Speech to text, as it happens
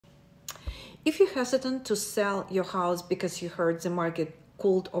If you're hesitant to sell your house because you heard the market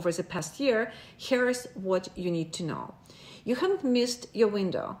cooled over the past year, here's what you need to know. You haven't missed your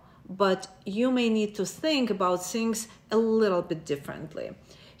window, but you may need to think about things a little bit differently.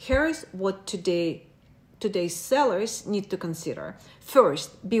 Here's what today's sellers need to consider.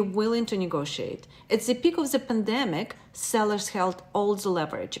 First, be willing to negotiate. At the peak of the pandemic, sellers held all the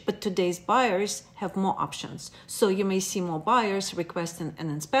leverage, but today's buyers have more options. So you may see more buyers requesting an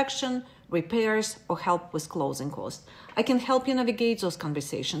inspection, repairs, or help with closing costs. I can help you navigate those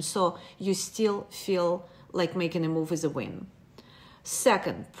conversations so you still feel like making a move is a win.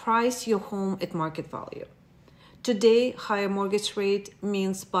 Second, price your home at market value. Today, higher mortgage rate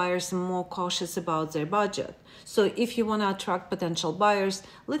means buyers are more cautious about their budget. So if you want to attract potential buyers,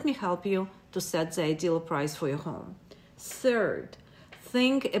 let me help you to set the ideal price for your home. Third,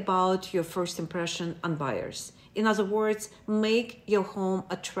 think about your first impression on buyers. In other words, make your home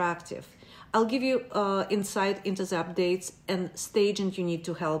attractive. I'll give you insight into the updates and staging you need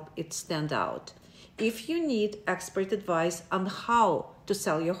to help it stand out. If you need expert advice on how to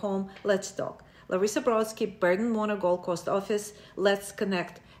sell your home, let's talk. Larissa-Brodsky, Burden Mono Gold Coast office. Let's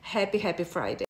connect. Happy Friday.